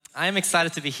I'm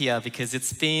excited to be here because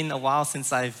it's been a while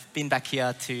since I've been back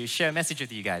here to share a message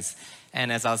with you guys.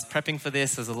 And as I was prepping for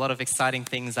this, there's a lot of exciting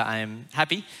things that I'm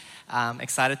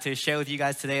excited to share with you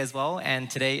guys today as well. And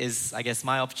today is, I guess,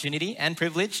 my opportunity and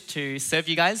privilege to serve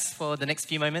you guys for the next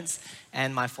few moments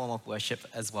and my form of worship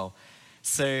as well.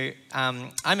 So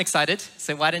I'm excited.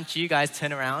 So why don't you guys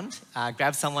turn around,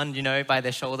 grab someone you know by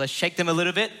their shoulder, shake them a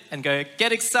little bit and go,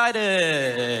 get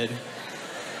excited.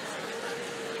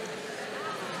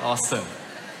 Awesome.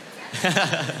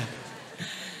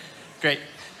 Great.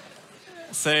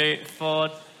 So for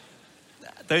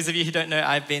those of you who don't know,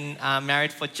 I've been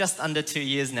married for just under 2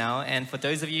 years now. And for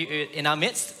those of you in our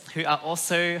midst who are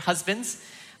also husbands,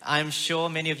 I'm sure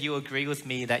many of you agree with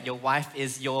me that your wife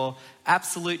is your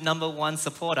absolute number one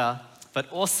supporter, but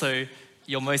also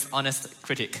your most honest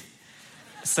critic.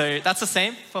 So that's the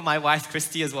same for my wife,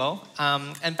 Christy, as well.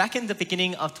 And back in the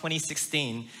beginning of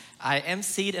 2016, I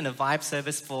emceed in a Vibe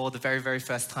service for the very, very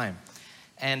first time.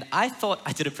 And I thought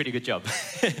I did a pretty good job.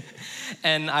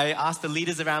 And I asked the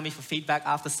leaders around me for feedback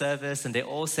after service, and they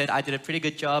all said I did a pretty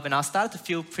good job. And I started to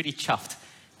feel pretty chuffed,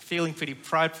 feeling pretty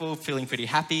prideful, feeling pretty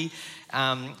happy.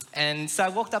 And so I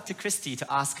walked up to Christy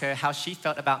to ask her how she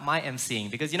felt about my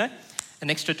emceeing, because, you know, an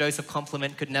extra dose of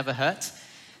compliment could never hurt.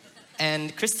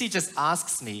 And Christy just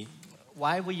asks me,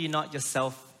 why were you not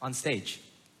yourself on stage?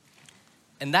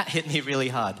 And that hit me really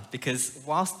hard, because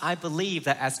whilst I believe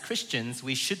that as Christians,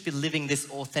 we should be living this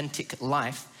authentic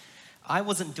life, I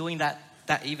wasn't doing that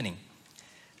evening.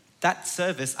 That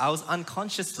service, I was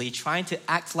unconsciously trying to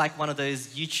act like one of those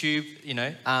YouTube,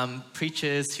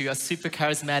 preachers who are super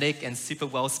charismatic and super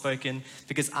well-spoken,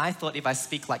 because I thought if I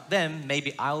speak like them,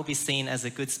 maybe I will be seen as a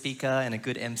good speaker and a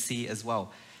good MC as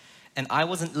well. And I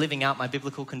wasn't living out my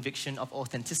biblical conviction of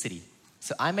authenticity.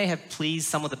 So I may have pleased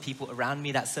some of the people around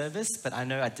me that service, but I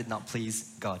know I did not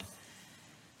please God.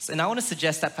 And I want to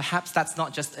suggest that perhaps that's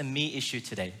not just a me issue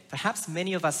today. Perhaps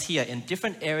many of us here in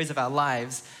different areas of our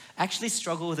lives actually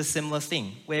struggle with a similar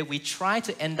thing, where we try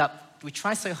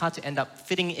so hard to end up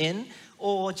fitting in,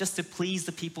 or just to please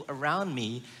the people around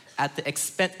me at the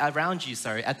expense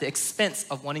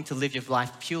of wanting to live your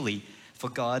life purely for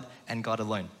God and God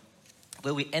alone.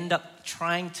 Where we end up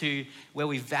where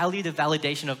we value the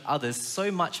validation of others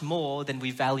so much more than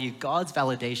we value God's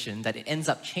validation, that it ends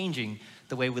up changing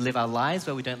the way we live our lives,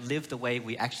 where we don't live the way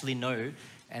we actually know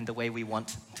and the way we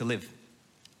want to live.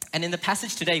 And in the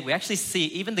passage today, we actually see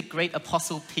even the great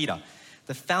apostle Peter,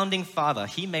 the founding father,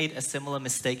 he made a similar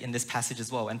mistake in this passage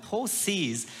as well. And Paul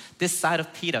sees this side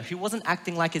of Peter, who wasn't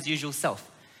acting like his usual self.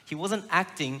 He wasn't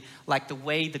acting like the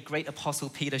way the great apostle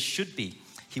Peter should be.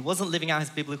 He wasn't living out his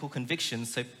biblical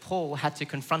convictions, so Paul had to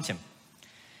confront him.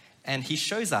 And he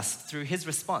shows us through his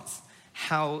response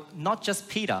how not just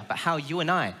Peter, but how you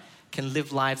and I can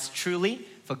live lives truly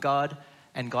for God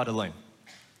and God alone.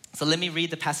 So let me read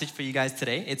the passage for you guys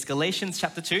today. It's Galatians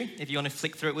chapter 2, if you want to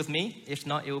flick through it with me. If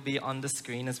not, it will be on the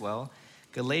screen as well.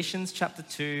 Galatians chapter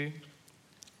 2,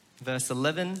 verse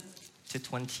 11 to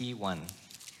 21.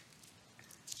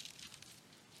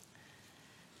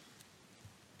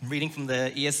 I'm reading from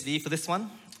the ESV for this one.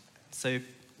 So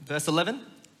verse 11,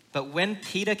 but when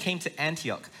Peter came to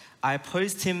Antioch, I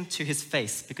opposed him to his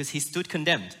face because he stood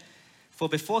condemned. For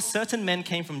before certain men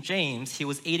came from James, he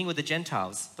was eating with the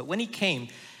Gentiles. But when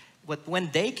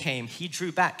they came, he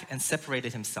drew back and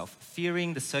separated himself,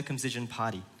 fearing the circumcision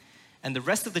party. And the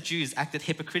rest of the Jews acted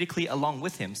hypocritically along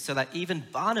with him, so that even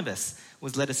Barnabas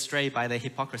was led astray by their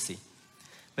hypocrisy.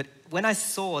 But when I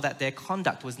saw that their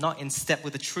conduct was not in step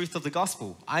with the truth of the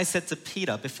gospel, I said to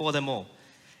Peter before them all,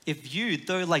 if you,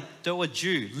 though a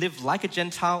Jew, live like a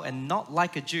Gentile and not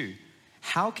like a Jew,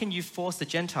 how can you force the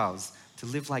Gentiles to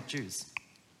live like Jews?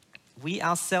 We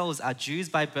ourselves are Jews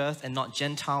by birth and not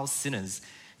Gentile sinners.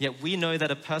 Yet we know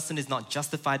that a person is not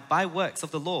justified by works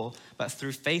of the law, but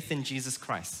through faith in Jesus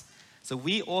Christ. So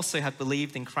we also have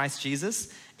believed in Christ Jesus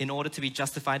in order to be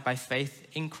justified by faith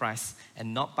in Christ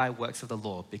and not by works of the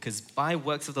law, because by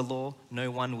works of the law,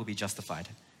 no one will be justified.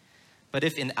 But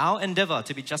if in our endeavor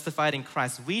to be justified in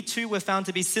Christ, we too were found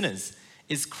to be sinners,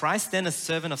 is Christ then a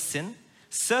servant of sin?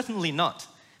 Certainly not.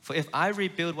 For if I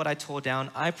rebuild what I tore down,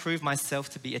 I prove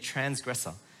myself to be a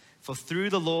transgressor. For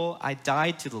through the law, I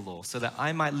died to the law so that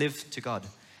I might live to God.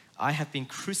 I have been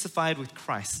crucified with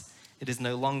Christ. It is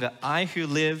no longer I who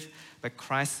live, but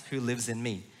Christ who lives in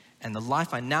me. And the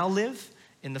life I now live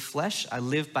in the flesh, I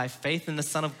live by faith in the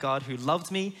Son of God who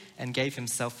loved me and gave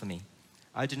himself for me.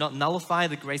 I do not nullify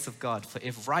the grace of God, for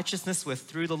if righteousness were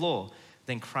through the law,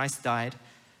 then Christ died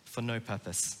for no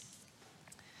purpose.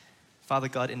 Father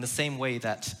God, in the same way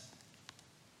that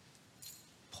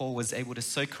Paul was able to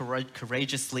so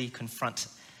courageously confront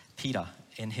Peter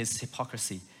in his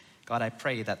hypocrisy. God, I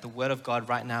pray that the word of God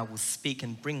right now will speak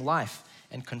and bring life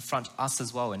and confront us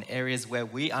as well in areas where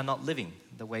we are not living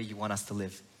the way you want us to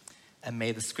live. And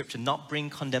may the scripture not bring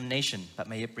condemnation, but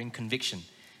may it bring conviction.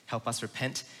 Help us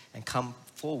repent and come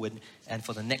forward, and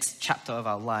for the next chapter of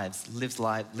our lives, live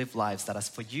lives that are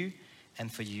for you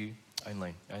and for you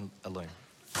alone.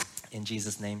 In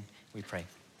Jesus' name we pray.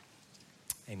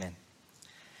 Amen.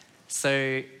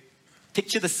 So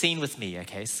picture the scene with me,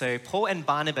 okay? So Paul and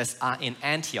Barnabas are in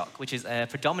Antioch, which is a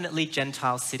predominantly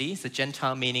Gentile city. So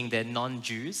Gentile meaning they're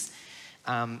non-Jews.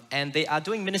 And they are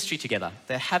doing ministry together.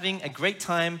 They're having a great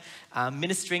time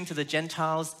ministering to the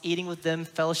Gentiles, eating with them,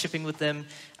 fellowshipping with them,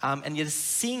 and you're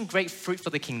seeing great fruit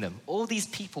for the kingdom. All these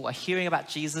people are hearing about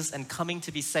Jesus and coming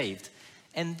to be saved.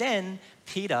 And then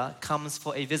Peter comes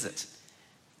for a visit.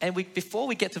 And before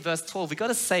we get to verse 12, we've got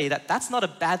to say that that's not a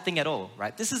bad thing at all,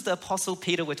 right? This is the Apostle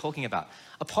Peter we're talking about.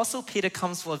 Apostle Peter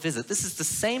comes for a visit. This is the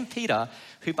same Peter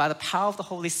who, by the power of the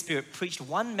Holy Spirit, preached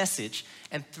one message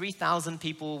and 3,000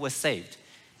 people were saved.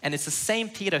 And it's the same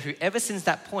Peter who, ever since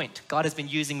that point, God has been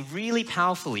using really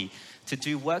powerfully to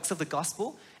do works of the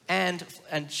gospel and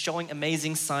showing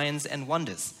amazing signs and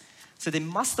wonders. So they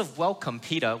must have welcomed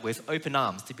Peter with open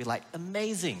arms to be like,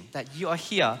 amazing that you are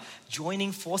here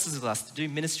joining forces with us to do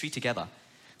ministry together.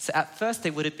 So at first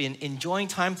they would have been enjoying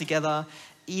time together,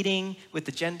 eating with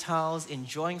the Gentiles,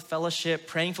 enjoying fellowship,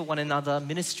 praying for one another,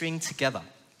 ministering together.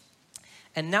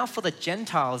 And now for the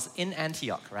Gentiles in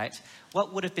Antioch, right?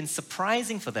 What would have been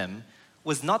surprising for them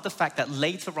was not the fact that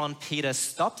later on Peter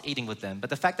stopped eating with them,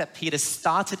 but the fact that Peter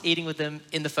started eating with them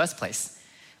in the first place.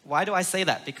 Why do I say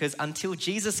that? Because until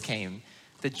Jesus came,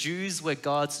 the Jews were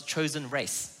God's chosen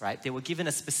race, right? They were given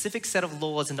a specific set of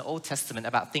laws in the Old Testament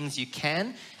about things you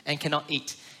can and cannot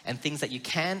eat, and things that you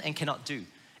can and cannot do.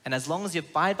 And as long as you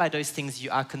abide by those things, you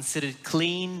are considered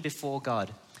clean before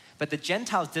God. But the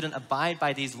Gentiles didn't abide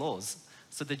by these laws.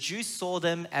 So the Jews saw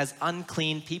them as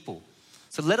unclean people.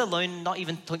 So let alone not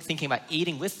even thinking about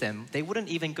eating with them, they wouldn't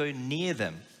even go near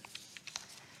them.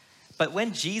 But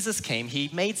when Jesus came, he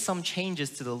made some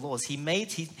changes to the laws. He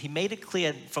made it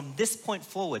clear from this point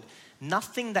forward,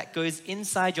 nothing that goes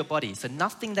inside your body, so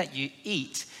nothing that you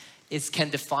eat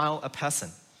can defile a person.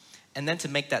 And then to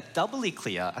make that doubly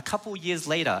clear, a couple years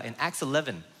later in Acts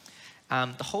 11,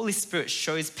 the Holy Spirit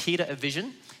shows Peter a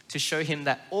vision to show him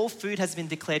that all food has been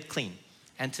declared clean.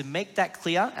 And to make that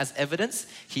clear as evidence,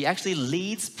 he actually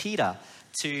leads Peter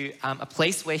to a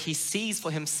place where he sees for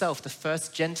himself the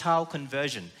first Gentile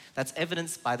conversion. That's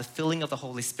evidenced by the filling of the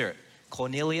Holy Spirit,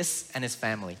 Cornelius and his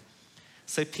family.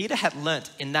 So Peter had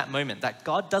learnt in that moment that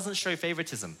God doesn't show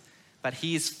favoritism, but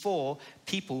he is for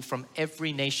people from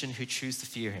every nation who choose to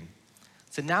fear him.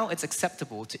 So now it's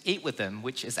acceptable to eat with them,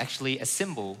 which is actually a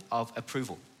symbol of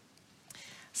approval.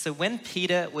 So when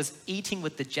Peter was eating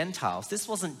with the Gentiles, this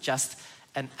wasn't just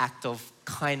an act of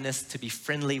kindness to be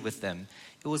friendly with them.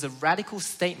 It was a radical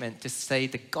statement to say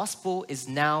the gospel is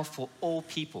now for all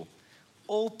people.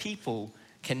 All people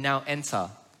can now enter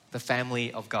the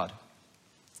family of God.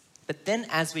 But then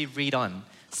as we read on,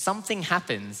 something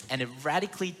happens and it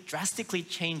radically, drastically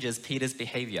changes Peter's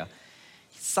behavior.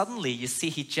 Suddenly, you see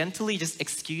he gently just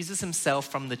excuses himself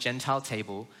from the Gentile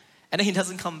table and then he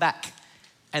doesn't come back.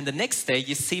 And the next day,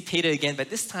 you see Peter again, but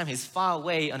this time he's far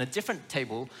away on a different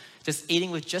table, just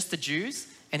eating with just the Jews,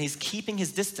 and he's keeping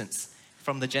his distance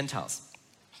from the Gentiles.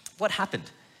 What happened?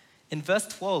 In verse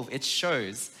 12, it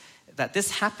shows that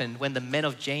this happened when the men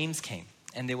of James came.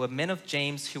 And they were men of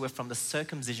James who were from the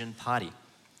circumcision party.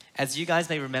 As you guys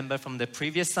may remember from the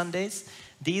previous Sundays,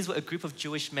 these were a group of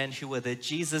Jewish men who were the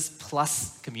Jesus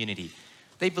plus community.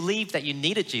 They believed that you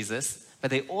needed Jesus,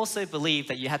 but they also believed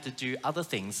that you had to do other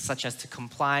things, such as to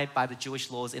comply by the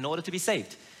Jewish laws in order to be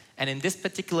saved. And in this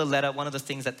particular letter, one of the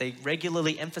things that they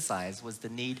regularly emphasized was the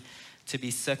need to be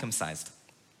circumcised.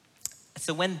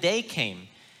 So when they came,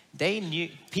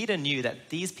 Peter knew that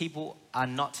these people are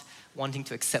not wanting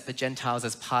to accept the Gentiles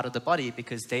as part of the body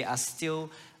because they are still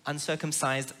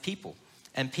uncircumcised people.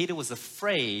 And Peter was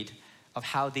afraid of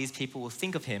how these people will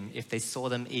think of him if they saw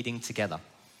them eating together.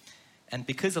 And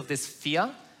because of this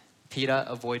fear, Peter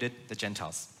avoided the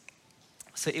Gentiles.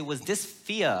 So it was this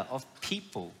fear of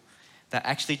people that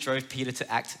actually drove Peter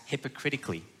to act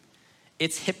hypocritically.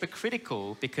 It's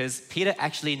hypocritical because Peter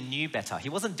actually knew better. He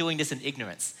wasn't doing this in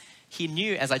ignorance. He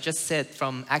knew, as I just said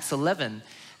from Acts 11,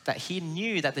 that he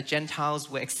knew that the Gentiles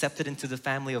were accepted into the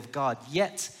family of God,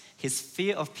 yet his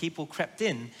fear of people crept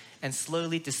in and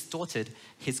slowly distorted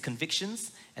his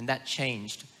convictions, and that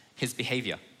changed his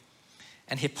behavior.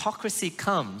 And hypocrisy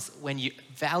comes when you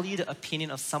value the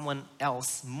opinion of someone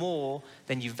else more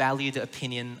than you value the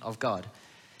opinion of God.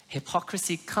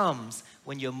 Hypocrisy comes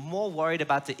when you're more worried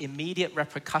about the immediate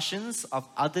repercussions of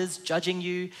others judging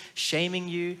you, shaming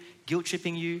you,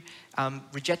 guilt-tripping you,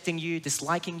 rejecting you,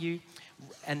 disliking you,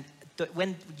 and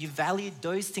when you value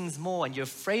those things more and you're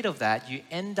afraid of that, you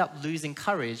end up losing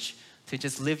courage to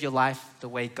just live your life the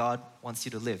way God wants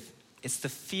you to live. It's the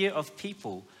fear of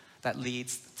people that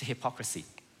leads to hypocrisy.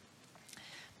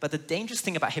 But the dangerous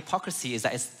thing about hypocrisy is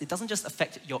that it doesn't just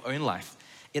affect your own life.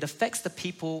 It affects the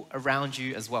people around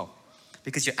you as well.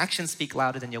 Because your actions speak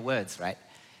louder than your words, right?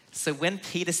 So when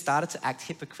Peter started to act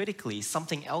hypocritically,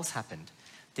 something else happened.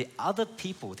 The other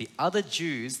people, the other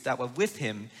Jews that were with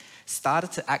him,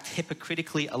 started to act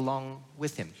hypocritically along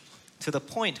with him, to the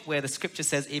point where the scripture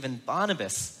says even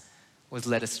Barnabas was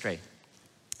led astray.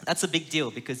 That's a big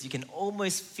deal because you can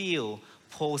almost feel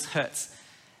Paul's hurts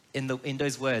in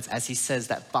those words as he says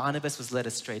that Barnabas was led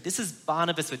astray. This is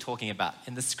Barnabas we're talking about.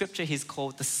 In the scripture, he's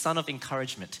called the son of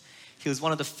encouragement. He was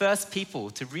one of the first people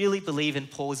to really believe in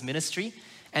Paul's ministry.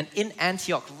 And in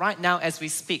Antioch, right now as we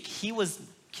speak, he was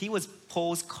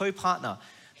Paul's co-partner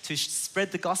to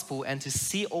spread the gospel and to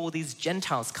see all these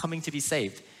Gentiles coming to be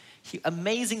saved.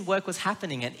 Amazing work was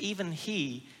happening, and even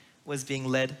he was being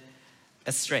led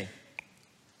astray.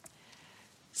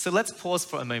 So let's pause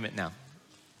for a moment now.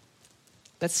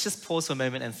 Let's just pause for a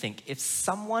moment and think. If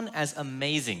someone as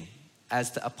amazing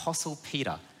as the Apostle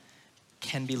Peter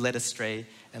can be led astray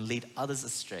and lead others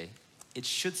astray, it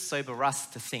should sober us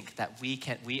to think that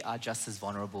we are just as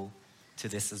vulnerable to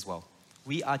this as well.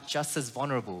 We are just as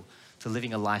vulnerable to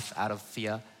living a life out of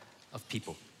fear of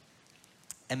people.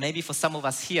 And maybe for some of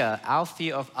us here, our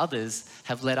fear of others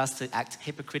have led us to act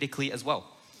hypocritically as well.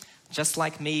 Just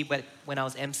like me when I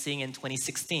was emceeing in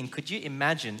 2016, could you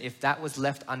imagine if that was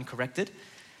left uncorrected?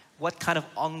 What kind of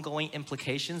ongoing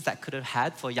implications that could have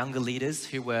had for younger leaders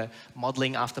who were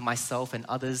modeling after myself and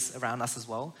others around us as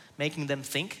well, making them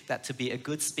think that to be a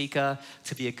good speaker,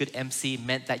 to be a good MC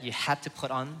meant that you had to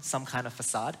put on some kind of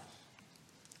facade?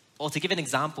 Or to give an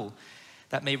example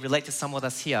that may relate to some of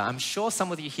us here, I'm sure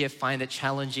some of you here find it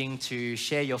challenging to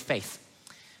share your faith.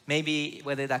 Maybe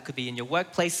whether that could be in your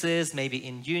workplaces, maybe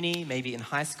in uni, maybe in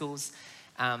high schools.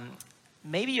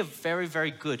 Maybe you're very,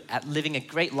 very good at living a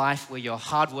great life where you're a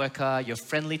hard worker, you're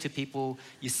friendly to people,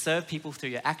 you serve people through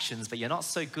your actions, but you're not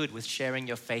so good with sharing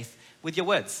your faith with your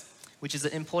words, which is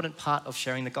an important part of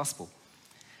sharing the gospel.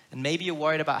 And maybe you're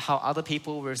worried about how other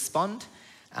people will respond.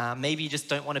 Maybe you just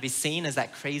don't want to be seen as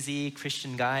that crazy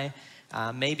Christian guy.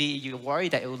 Maybe you're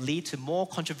worried that it will lead to more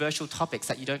controversial topics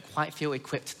that you don't quite feel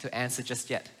equipped to answer just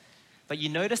yet. But you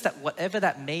notice that whatever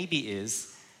that maybe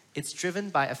is, it's driven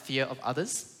by a fear of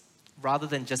others rather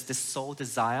than just this sole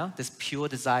desire, this pure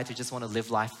desire to just want to live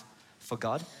life for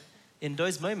God. In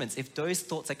those moments, if those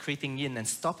thoughts are creeping in and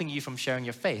stopping you from sharing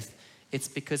your faith, it's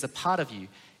because a part of you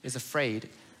is afraid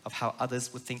of how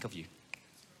others would think of you.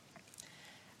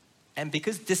 And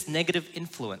because this negative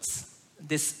influence,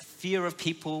 this fear of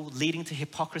people leading to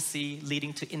hypocrisy,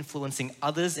 leading to influencing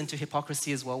others into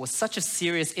hypocrisy as well, was such a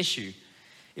serious issue,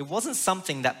 it wasn't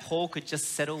something that Paul could just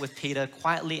settle with Peter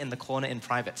quietly in the corner in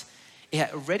private. It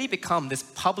had already become this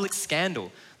public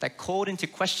scandal that called into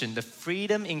question the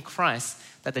freedom in Christ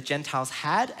that the Gentiles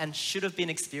had and should have been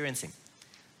experiencing.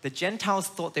 The Gentiles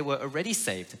thought they were already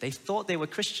saved. They thought they were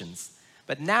Christians.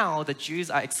 But now the Jews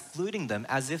are excluding them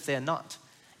as if they're not.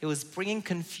 It was bringing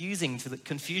confusion to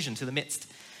the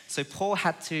midst. So Paul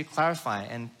had to clarify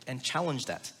and challenge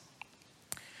that.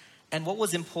 And what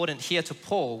was important here to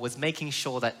Paul was making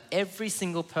sure that every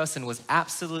single person was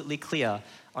absolutely clear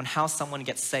on how someone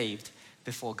gets saved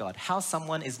before God, how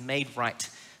someone is made right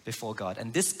before God.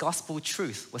 And this gospel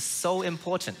truth was so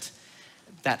important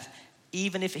that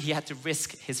even if he had to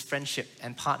risk his friendship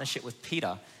and partnership with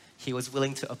Peter, he was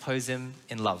willing to oppose him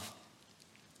in love.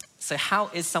 So how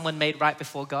is someone made right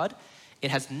before God? It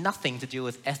has nothing to do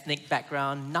with ethnic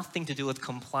background, nothing to do with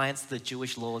compliance to the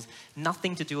Jewish laws,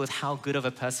 nothing to do with how good of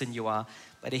a person you are,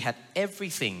 but it had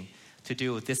everything to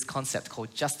do with this concept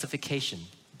called justification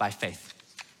by faith.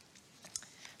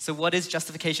 So what is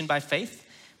justification by faith?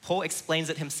 Paul explains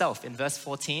it himself in verse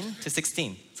 14 to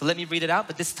 16. So let me read it out,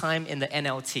 but this time in the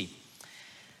NLT.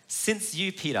 Since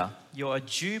you, Peter, you're a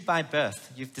Jew by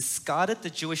birth, you've discarded the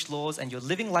Jewish laws and you're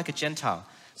living like a Gentile.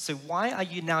 So why are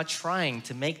you now trying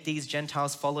to make these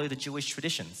Gentiles follow the Jewish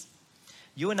traditions?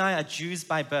 You and I are Jews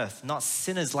by birth, not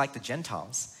sinners like the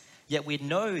Gentiles. Yet we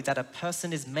know that a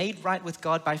person is made right with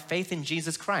God by faith in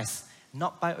Jesus Christ,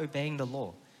 not by obeying the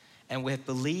law. And we have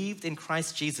believed in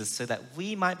Christ Jesus so that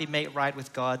we might be made right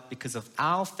with God because of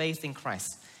our faith in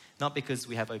Christ, not because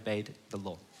we have obeyed the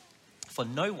law. For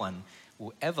no one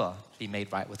will ever be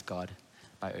made right with God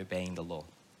by obeying the law.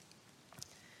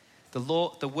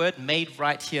 The word made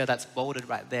right here, that's bolded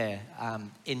right there.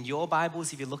 In your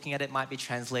Bibles, if you're looking at it, might be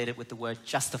translated with the word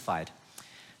justified.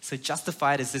 So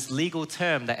justified is this legal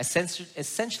term that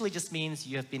essentially just means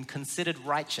you have been considered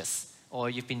righteous, or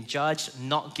you've been judged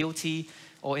not guilty,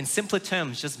 or in simpler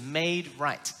terms, just made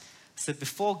right. So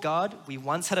before God, we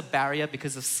once had a barrier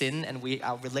because of sin, and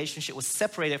our relationship was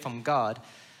separated from God.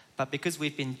 But because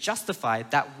we've been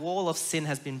justified, that wall of sin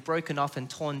has been broken off and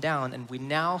torn down, and we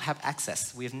now have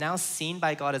access. We have now seen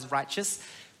by God as righteous.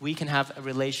 We can have a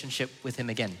relationship with Him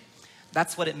again.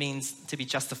 That's what it means to be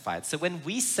justified. So when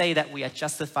we say that we are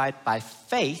justified by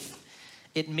faith,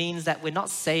 it means that we're not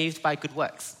saved by good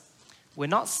works. We're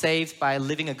not saved by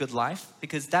living a good life,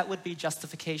 because that would be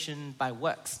justification by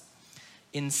works.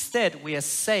 Instead, we are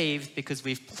saved because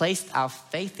we've placed our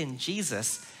faith in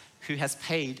Jesus, who has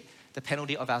paid the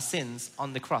penalty of our sins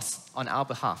on the cross on our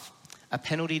behalf. A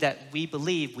penalty that we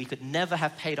believe we could never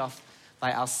have paid off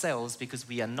by ourselves because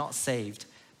we are not saved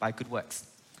by good works.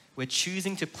 We're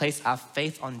choosing to place our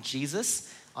faith on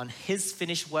Jesus, on His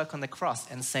finished work on the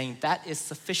cross, and saying that is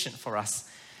sufficient for us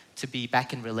to be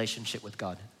back in relationship with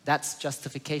God. That's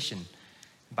justification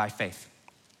by faith.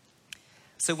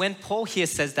 So when Paul here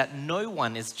says that no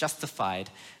one is justified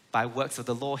by works of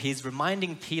the law, he's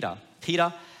reminding Peter,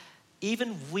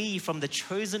 even we from the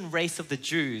chosen race of the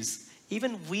Jews,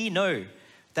 even we know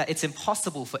that it's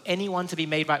impossible for anyone to be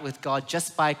made right with God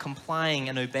just by complying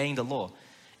and obeying the law.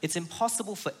 It's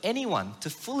impossible for anyone to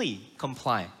fully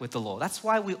comply with the law. That's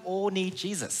why we all need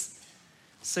Jesus.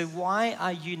 So why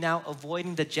are you now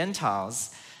avoiding the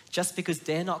Gentiles just because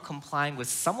they're not complying with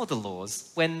some of the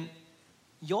laws when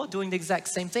you're doing the exact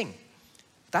same thing?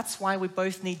 That's why we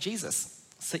both need Jesus.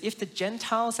 So if the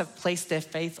Gentiles have placed their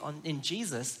faith in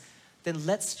Jesus, then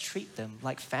let's treat them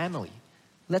like family.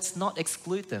 Let's not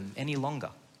exclude them any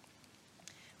longer.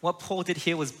 What Paul did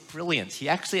here was brilliant. He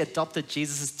actually adopted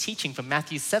Jesus' teaching from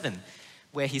Matthew 7,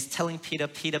 where he's telling Peter,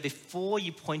 before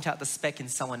you point out the speck in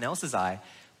someone else's eye,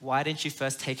 why didn't you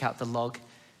first take out the log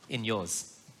in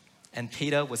yours? And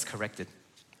Peter was corrected.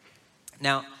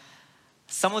 Now,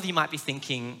 some of you might be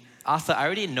thinking, Arthur, I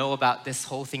already know about this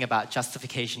whole thing about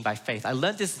justification by faith. I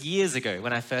learned this years ago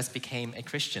when I first became a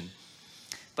Christian.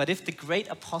 But if the great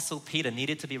apostle Peter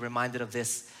needed to be reminded of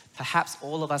this, perhaps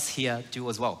all of us here do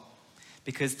as well.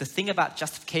 Because the thing about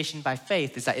justification by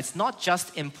faith is that it's not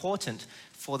just important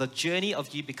for the journey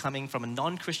of you becoming from a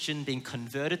non-Christian, being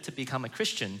converted to become a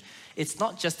Christian. It's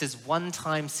not just this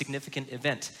one-time significant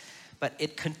event, but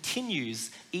it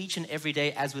continues each and every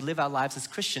day as we live our lives as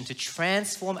Christians to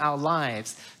transform our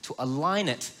lives to align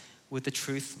it with the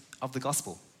truth of the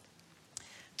gospel.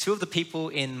 Two of the people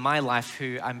in my life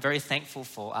who I'm very thankful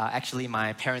for are actually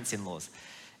my parents-in-laws.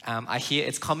 I hear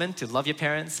it's common to love your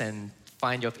parents and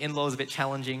find your in-laws a bit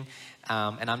challenging.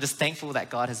 And I'm just thankful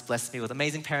that God has blessed me with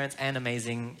amazing parents and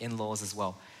amazing in-laws as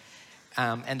well.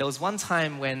 And there was one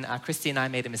time when Christy and I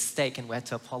made a mistake and we had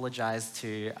to apologize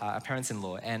to our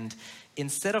parents-in-law. And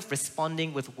instead of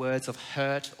responding with words of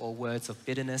hurt or words of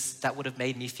bitterness, that would have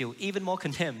made me feel even more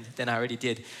condemned than I already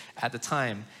did at the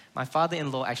time. My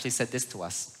father-in-law actually said this to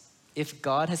us: if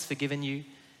God has forgiven you,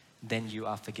 then you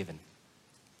are forgiven.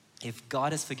 If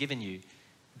God has forgiven you,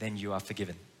 then you are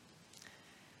forgiven.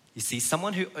 You see,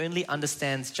 someone who only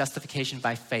understands justification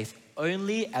by faith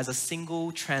only as a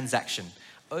single transaction,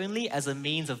 only as a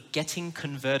means of getting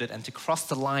converted and to cross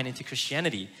the line into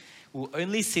Christianity, will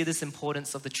only see this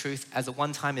importance of the truth as a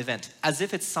one-time event, as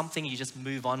if it's something you just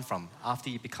move on from after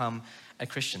you become a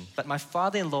Christian. But my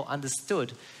father-in-law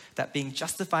understood that being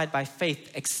justified by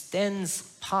faith extends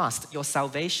past your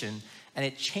salvation and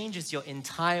it changes your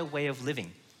entire way of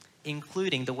living,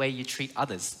 including the way you treat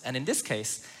others. And in this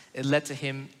case, it led to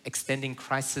him extending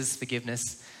Christ's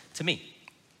forgiveness to me.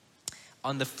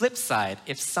 On the flip side,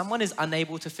 if someone is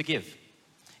unable to forgive,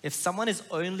 if someone is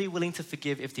only willing to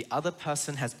forgive if the other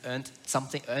person has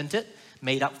earned it,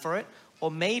 made up for it,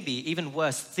 or maybe, even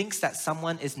worse, thinks that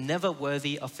someone is never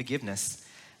worthy of forgiveness,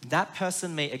 that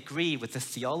person may agree with the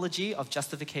theology of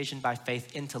justification by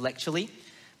faith intellectually,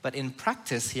 but in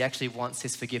practice, he actually wants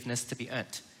his forgiveness to be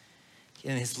earned.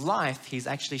 In his life, he's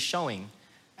actually showing,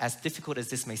 as difficult as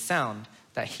this may sound,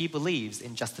 that he believes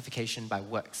in justification by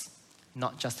works,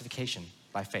 not justification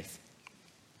by faith.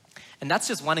 And that's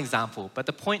just one example, but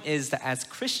the point is that as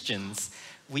Christians,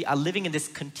 we are living in this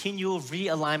continual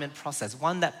realignment process,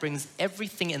 one that brings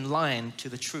everything in line to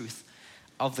the truth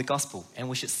of the gospel. And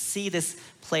we should see this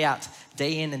play out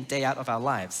day in and day out of our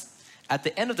lives. At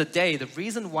the end of the day, the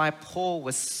reason why Paul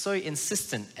was so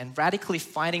insistent and radically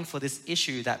fighting for this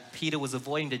issue that Peter was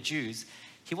avoiding the Jews,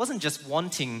 he wasn't just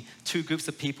wanting two groups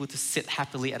of people to sit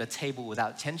happily at a table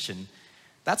without tension.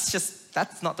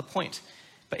 That's not the point.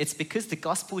 But it's because the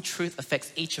gospel truth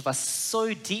affects each of us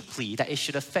so deeply that it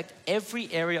should affect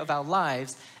every area of our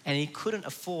lives, and he couldn't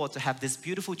afford to have this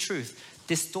beautiful truth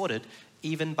distorted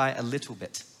even by a little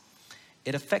bit.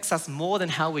 It affects us more than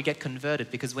how we get converted,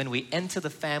 because when we enter the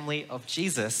family of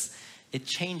Jesus, it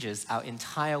changes our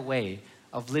entire way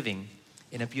of living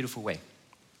in a beautiful way.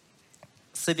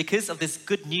 So because of this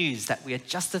good news that we are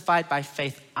justified by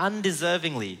faith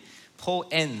undeservingly, Paul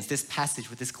ends this passage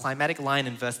with this climatic line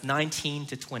in verse 19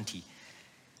 to 20.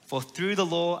 For through the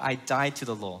law I died to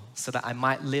the law, so that I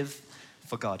might live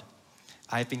for God.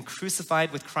 I have been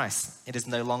crucified with Christ. It is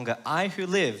no longer I who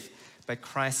live, but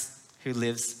Christ who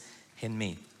lives in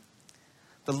me.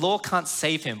 The law can't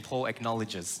save him, Paul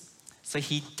acknowledges. So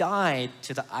he died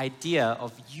to the idea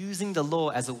of using the law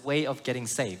as a way of getting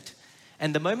saved.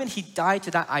 And the moment he died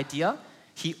to that idea,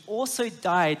 he also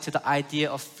died to the idea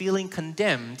of feeling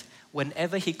condemned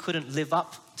whenever he couldn't live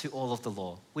up to all of the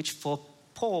law, which for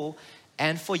Paul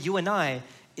and for you and I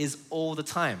is all the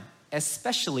time,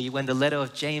 especially when the letter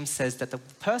of James says that the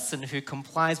person who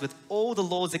complies with all the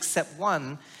laws except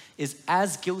one is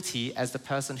as guilty as the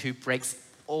person who breaks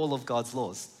all of God's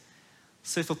laws.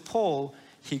 So for Paul,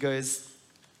 he goes,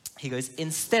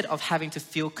 instead of having to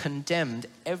feel condemned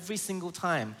every single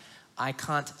time I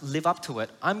can't live up to it,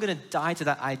 I'm going to die to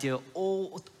that idea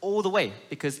all the way,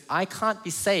 because I can't be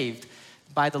saved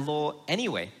by the law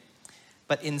anyway.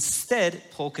 But instead,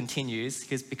 Paul continues,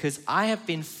 because I have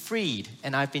been freed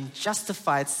and I've been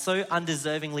justified so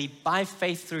undeservingly by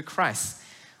faith through Christ,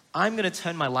 I'm going to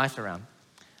turn my life around.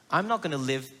 I'm not going to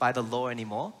live by the law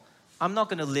anymore. I'm not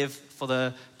going to live for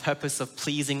the purpose of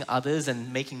pleasing others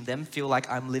and making them feel like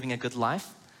I'm living a good life.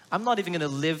 I'm not even going to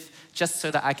live just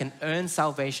so that I can earn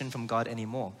salvation from God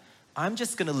anymore. I'm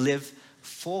just going to live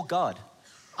for God.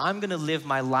 I'm going to live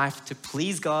my life to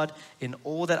please God in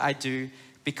all that I do,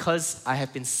 because I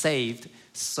have been saved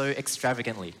so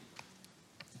extravagantly.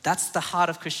 That's the heart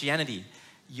of Christianity.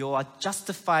 You are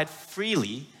justified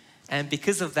freely, and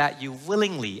because of that, you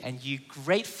willingly and you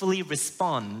gratefully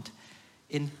respond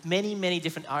in many, many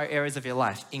different areas of your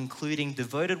life, including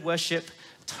devoted worship,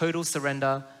 total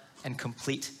surrender, and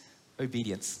complete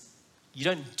obedience. You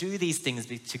don't do these things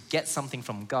to get something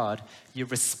from God. You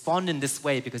respond in this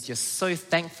way because you're so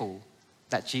thankful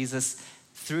that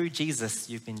through Jesus,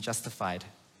 you've been justified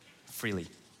freely.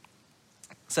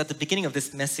 So at the beginning of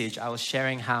this message, I was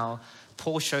sharing how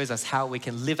Paul shows us how we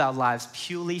can live our lives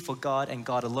purely for God and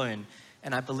God alone.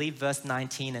 And I believe verse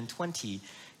 19 and 20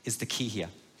 is the key here.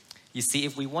 You see,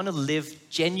 if we want to live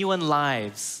genuine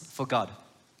lives for God,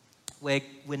 where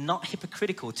we're not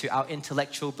hypocritical to our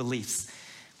intellectual beliefs,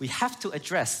 we have to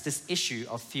address this issue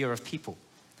of fear of people.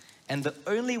 And the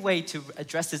only way to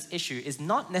address this issue is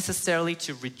not necessarily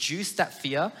to reduce that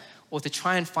fear or to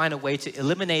try and find a way to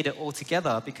eliminate it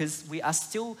altogether, because we are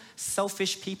still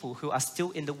selfish people who are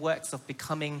still in the works of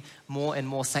becoming more and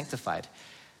more sanctified.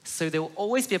 So there will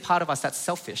always be a part of us that's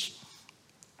selfish.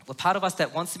 A part of us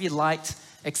that wants to be liked,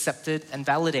 accepted, and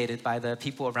validated by the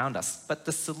people around us. But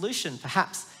the solution,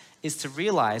 perhaps, is to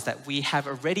realize that we have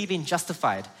already been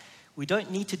justified. We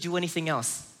don't need to do anything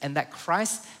else, and that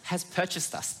Christ has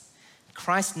purchased us.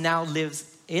 Christ now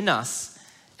lives in us,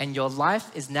 and your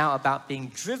life is now about being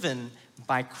driven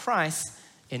by Christ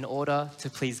in order to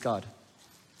please God.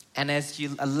 And as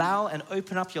you allow and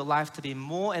open up your life to be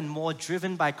more and more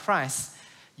driven by Christ,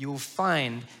 you will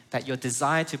find that your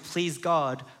desire to please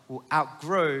God will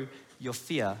outgrow your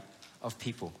fear of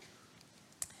people.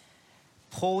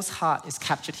 Paul's heart is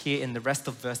captured here in the rest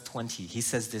of verse 20. He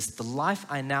says this: the life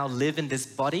I now live in this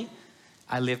body,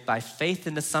 I live by faith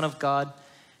in the Son of God.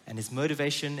 And his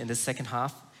motivation in the second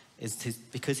half is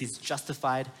because he's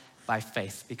justified by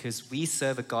faith, because we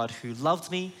serve a God who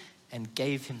loved me and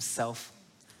gave himself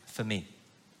for me.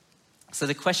 So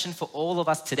the question for all of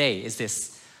us today is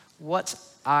this: what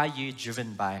are you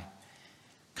driven by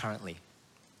currently?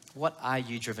 What are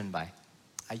you driven by?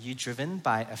 Are you driven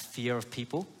by a fear of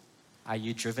people? Are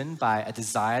you driven by a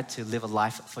desire to live a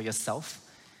life for yourself?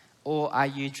 Or are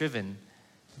you driven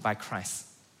by Christ?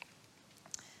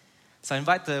 So I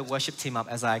invite the worship team up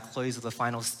as I close with the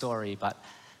final story. But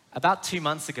about 2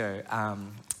 months ago,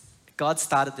 God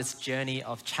started this journey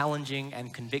of challenging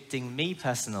and convicting me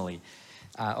personally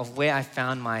of where I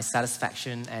found my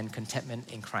satisfaction and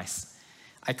contentment in Christ.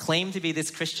 I claim to be this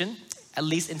Christian, at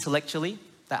least intellectually,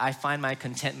 that I find my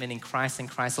contentment in Christ and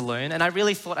Christ alone. And I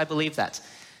really thought I believed that.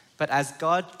 But as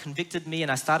God convicted me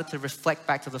and I started to reflect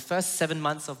back to the first 7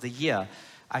 months of the year,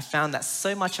 I found that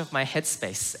so much of my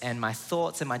headspace and my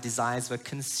thoughts and my desires were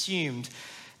consumed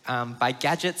by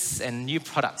gadgets and new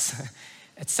products.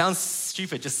 It sounds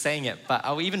stupid just saying it, but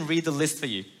I'll even read the list for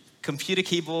you. Computer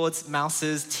keyboards,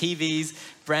 mouses, TVs,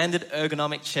 branded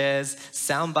ergonomic chairs,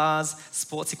 sound bars,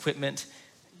 sports equipment.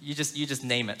 You just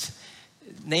name it.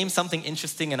 Name something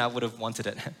interesting and I would have wanted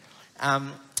it.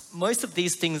 Most of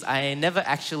these things I never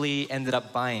actually ended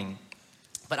up buying.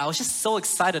 But I was just so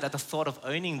excited at the thought of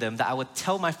owning them that I would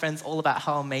tell my friends all about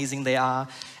how amazing they are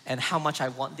and how much I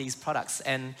want these products.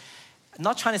 And I'm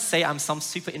not trying to say I'm some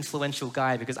super influential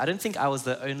guy because I don't think I was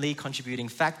the only contributing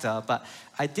factor, but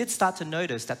I did start to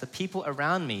notice that the people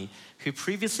around me who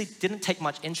previously didn't take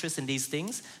much interest in these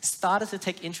things started to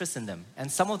take interest in them. And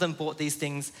some of them bought these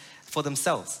things for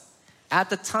themselves. At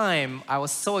the time, I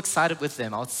was so excited with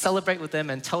them. I would celebrate with them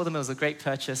and tell them it was a great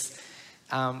purchase.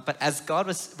 But as God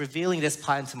was revealing this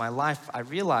part into my life, I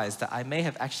realized that I may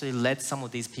have actually led some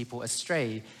of these people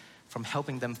astray from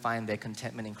helping them find their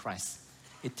contentment in Christ.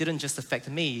 It didn't just affect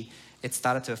me, it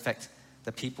started to affect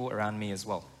the people around me as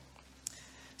well.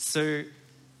 So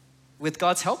with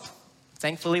God's help,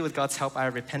 thankfully with God's help, I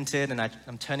repented and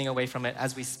I'm turning away from it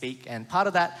as we speak. And part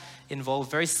of that involved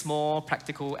very small,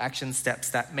 practical action steps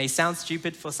that may sound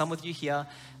stupid for some of you here,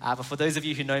 but for those of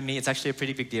you who know me, it's actually a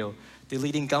pretty big deal.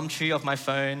 Deleting Gumtree off my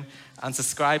phone,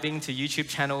 unsubscribing to YouTube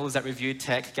channels that review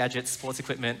tech, gadgets, sports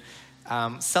equipment,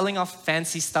 selling off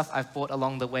fancy stuff I've bought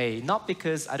along the way, not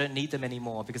because I don't need them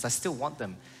anymore, because I still want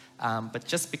them, but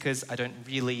just because I don't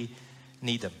really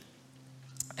need them.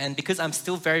 And because I'm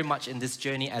still very much in this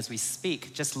journey as we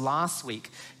speak, just last week,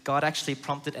 God actually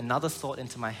prompted another thought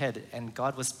into my head, and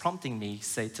God was prompting me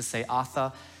to say,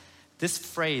 Arthur, this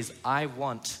phrase, I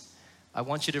want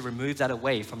you to remove that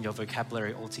away from your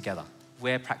vocabulary altogether,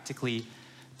 where practically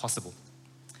possible.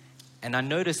 And I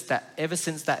noticed that ever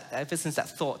since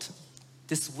that thought,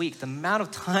 this week, the amount of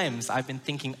times I've been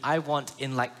thinking, I want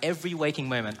in like every waking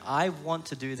moment, I want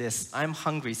to do this. I'm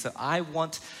hungry, so I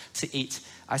want to eat.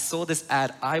 I saw this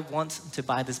ad, I want to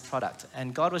buy this product.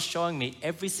 And God was showing me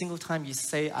every single time you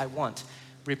say, I want,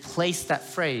 replace that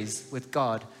phrase with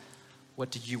God, what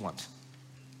do you want?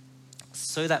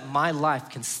 So that my life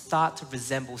can start to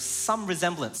resemble some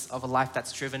resemblance of a life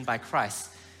that's driven by Christ,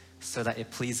 so that it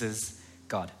pleases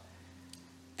God.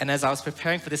 And as I was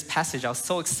preparing for this passage, I was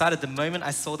so excited the moment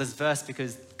I saw this verse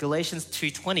because Galatians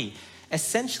 2:20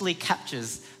 essentially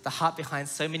captures the heart behind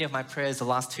so many of my prayers the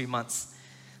last 2 months.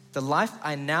 The life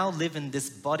I now live in this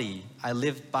body, I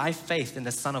live by faith in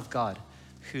the Son of God,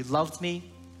 who loved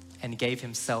me and gave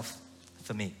himself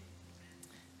for me.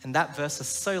 And that verse is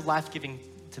so life-giving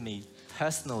to me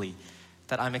personally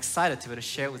that I'm excited to be able to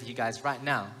share it with you guys right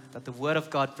now, that the Word of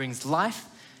God brings life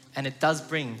and it does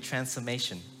bring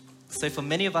transformation. So for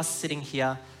many of us sitting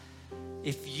here,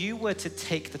 if you were to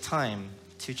take the time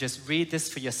to just read this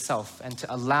for yourself and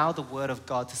to allow the Word of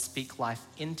God to speak life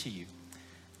into you,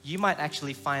 you might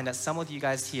actually find that some of you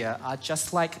guys here are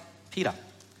just like Peter.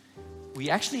 We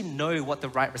actually know what the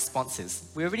right response is.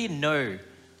 We already know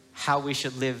how we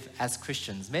should live as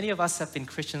Christians. Many of us have been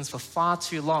Christians for far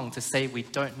too long to say we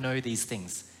don't know these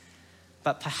things.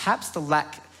 But perhaps the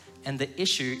lack and the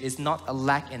issue is not a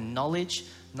lack in knowledge,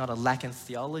 not a lack in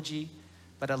theology,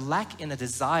 but a lack in a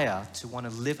desire to want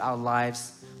to live our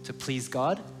lives to please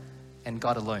God and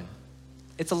God alone.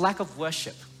 It's a lack of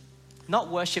worship. Not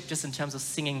worship just in terms of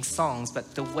singing songs,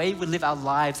 but the way we live our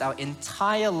lives, our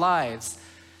entire lives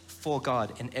for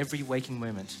God in every waking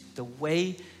moment. The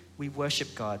way we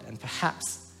worship God, and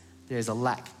perhaps there is a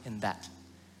lack in that.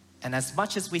 And as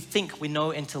much as we think we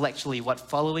know intellectually what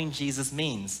following Jesus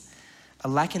means, a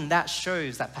lack in that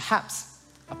shows that perhaps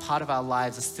a part of our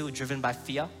lives is still driven by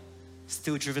fear,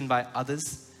 still driven by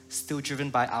others, still driven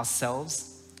by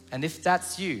ourselves. And if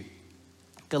that's you,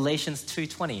 Galatians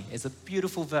 2:20 is a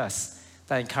beautiful verse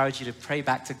that I encourage you to pray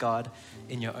back to God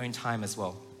in your own time as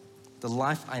well. The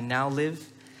life I now live,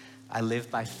 I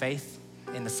live by faith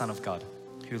in the Son of God,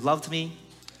 who loved me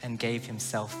and gave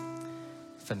himself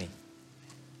for me.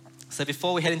 So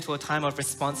before we head into a time of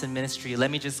response and ministry, let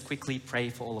me just quickly pray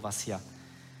for all of us here.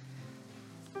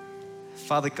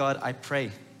 Father God, I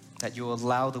pray that you will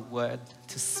allow the Word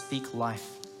to speak life,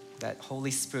 that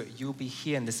Holy Spirit, you'll be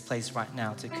here in this place right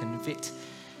now to convict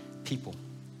people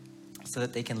so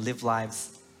that they can live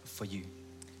lives for you.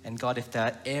 And God, if there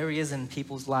are areas in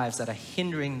people's lives that are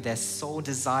hindering their sole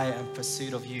desire and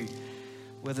pursuit of you,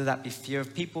 whether that be fear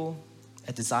of people,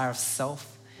 a desire of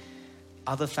self,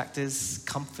 other factors,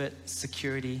 comfort,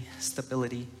 security,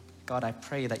 stability, God, I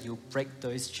pray that you'll break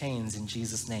those chains in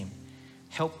Jesus' name.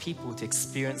 Help people to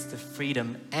experience the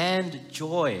freedom and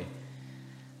joy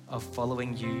of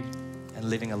following you and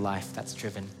living a life that's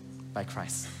driven by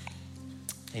Christ.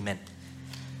 Amen.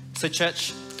 So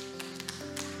church,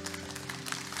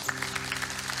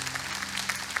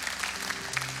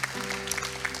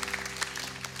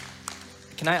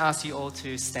 can I ask you all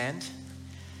to stand?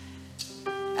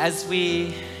 As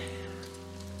we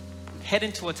head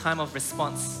into a time of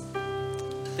response,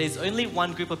 there's only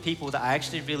one group of people that I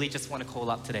actually really just want to call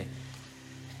up today.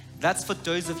 That's for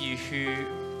those of you who,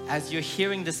 as you're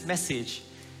hearing this message,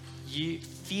 you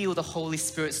feel the Holy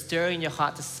Spirit stirring in your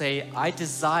heart to say, I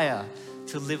desire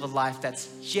to live a life that's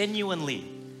genuinely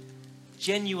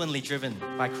driven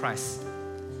by Christ.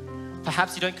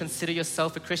 Perhaps you don't consider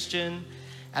yourself a Christian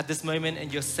at this moment,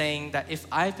 and you're saying that if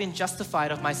I've been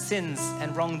justified of my sins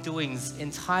and wrongdoings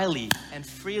entirely and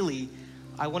freely,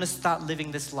 I want to start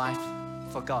living this life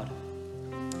for God.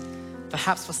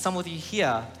 Perhaps for some of you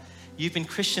here, you've been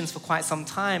Christians for quite some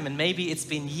time, and maybe it's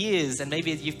been years, and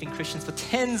maybe you've been Christians for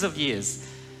tens of years.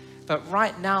 But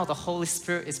right now, the Holy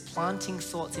Spirit is planting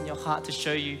thoughts in your heart to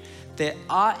show you there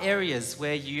are areas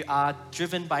where you are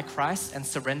driven by Christ and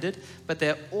surrendered, but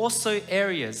there are also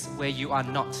areas where you are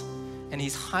not. And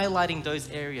He's highlighting those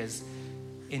areas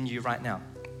in you right now.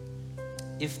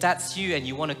 If that's you and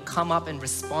you want to come up and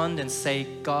respond and say,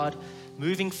 God,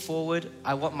 moving forward,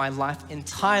 I want my life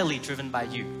entirely driven by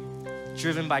you,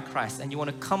 driven by Christ. And you want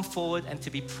to come forward and to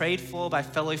be prayed for by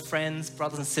fellow friends,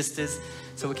 brothers and sisters,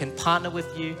 so we can partner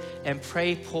with you and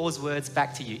pray Paul's words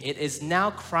back to you. It is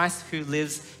now Christ who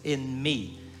lives in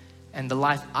me. And the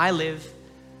life I live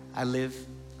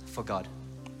for God.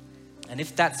 And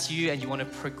if that's you and you want to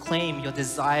proclaim your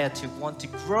desire to want to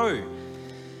grow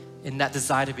in that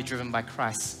desire to be driven by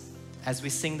Christ, as we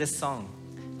sing this song,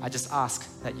 I just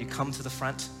ask that you come to the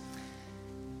front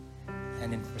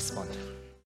and then respond.